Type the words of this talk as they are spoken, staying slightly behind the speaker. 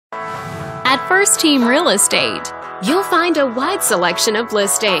At First Team Real Estate, you'll find a wide selection of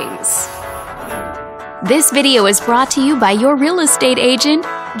listings. This video is brought to you by your real estate agent,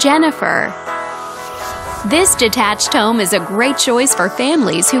 Jennifer. This detached home is a great choice for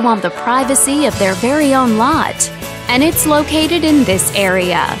families who want the privacy of their very own lot, and it's located in this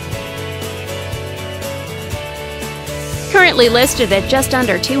area. Currently listed at just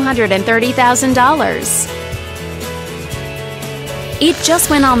under $230,000. It just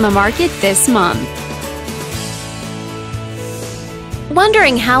went on the market this month.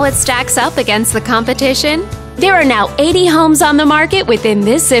 Wondering how it stacks up against the competition? There are now 80 homes on the market within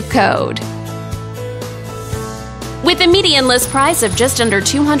this zip code. With a median list price of just under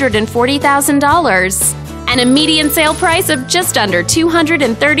 $240,000 and a median sale price of just under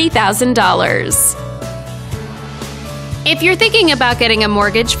 $230,000. If you're thinking about getting a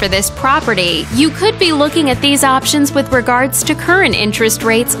mortgage for this property, you could be looking at these options with regards to current interest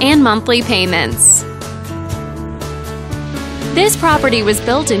rates and monthly payments. This property was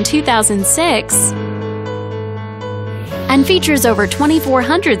built in 2006 and features over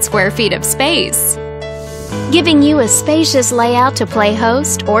 2,400 square feet of space, giving you a spacious layout to play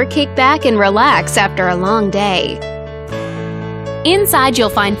host or kick back and relax after a long day. Inside,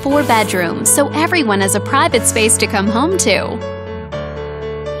 you'll find 4 bedrooms, so everyone has a private space to come home to,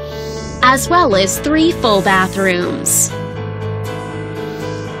 as well as 3 full bathrooms.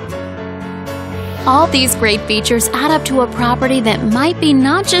 All these great features add up to a property that might be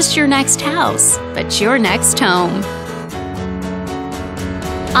not just your next house, but your next home.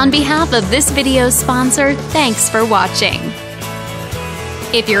 On behalf of this video's sponsor, thanks for watching.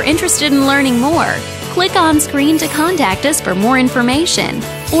 If you're interested in learning more, click on screen to contact us for more information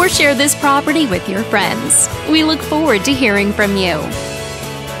or share this property with your friends. We look forward to hearing from you.